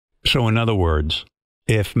So in other words,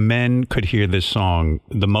 if men could hear this song,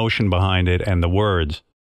 the motion behind it and the words,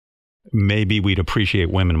 maybe we'd appreciate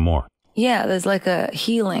women more. Yeah, there's like a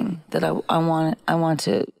healing that I want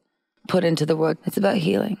to put into the work. It's about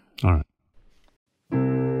healing. All right.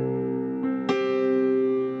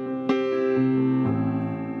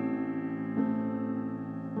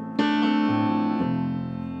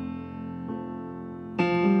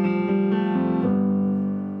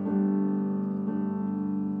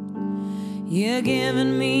 You're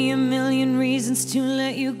giving me a million reasons to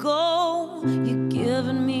let you go. You're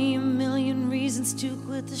giving me a million reasons to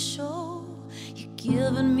quit the show. You're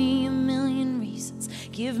giving me a million reasons.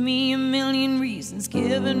 Give me a million reasons.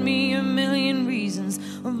 Giving me a million reasons.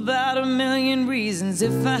 About a million reasons.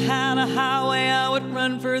 If I had a highway, I would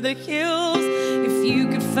run for the hills. If you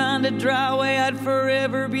could find a dry way, I'd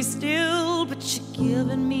forever be still. But you're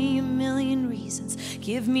giving me a million reasons.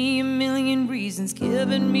 Give me a million reasons.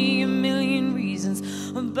 Giving me a million reasons.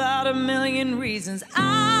 About a million reasons.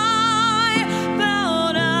 I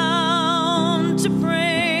bow down to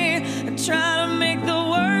pray and try to make the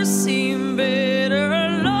worst seem better.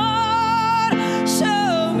 Lord,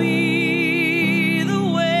 show me the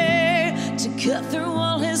way to cut through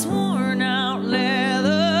all his worn out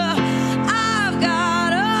leather. I've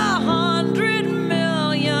got 100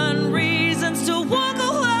 million reasons to walk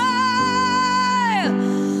away,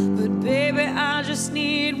 but baby, I just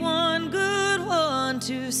need one good one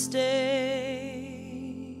to stay.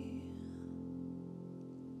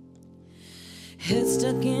 Head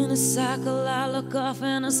stuck in a cycle, I look off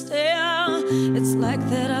and I stare. It's like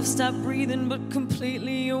that I've stopped breathing but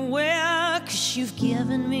completely aware. 'Cause you've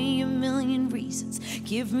given me a million reasons.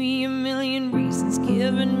 Give me a million reasons.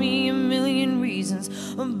 Given me a million reasons.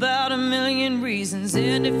 About a million reasons.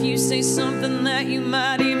 And if you say something that you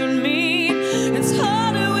might even mean, it's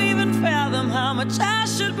hard to even fathom how much I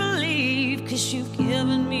should believe. 'Cause you've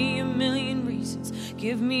given me a million reasons.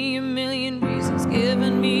 Give me a million reasons.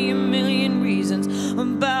 Given me a million reasons.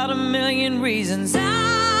 About a million reasons.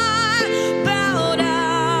 I bow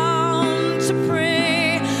down to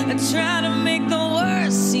pray and try to make the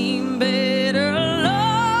worst seem better.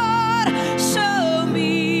 Lord, show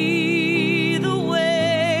me the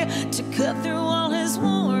way to cut through all his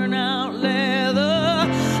worn out leather.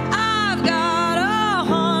 I've got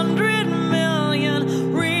 100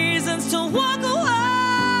 million reasons to walk away,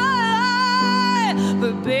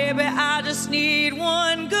 but baby, I just need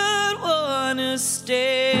one good one to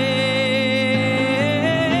stay.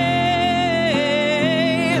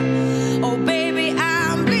 Oh baby,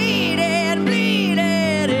 I'm bleeding, bleeding.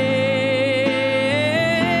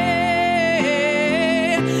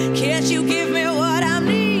 Can't you give me what I'm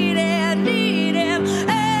needing, needing?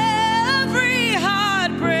 Every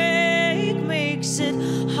heartbreak makes it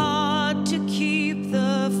hard to keep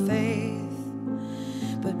the faith,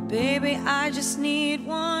 but baby, I just need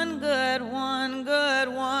one good, one good,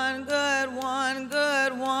 one good, one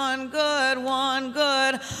good, one good, one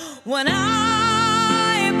good. When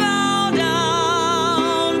I bow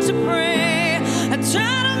down to pray, I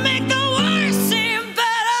try to make the worst seem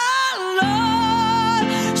better. Lord,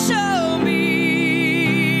 show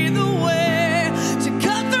me the way to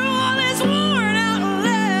cut through all this worn out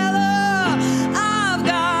leather. I've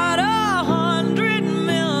got 100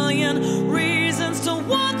 million reasons to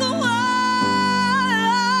walk away,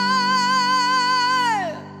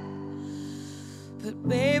 but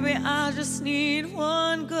baby, I just need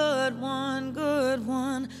one good one, good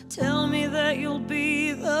one. Tell me that you'll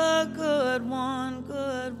be the good one,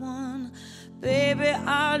 good one. Baby,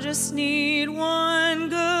 I just need one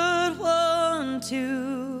good one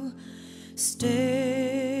to stay.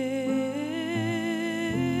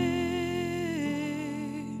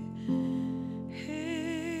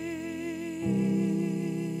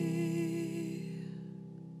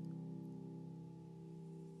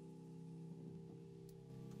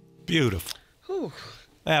 Beautiful. Whew.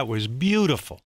 That was beautiful.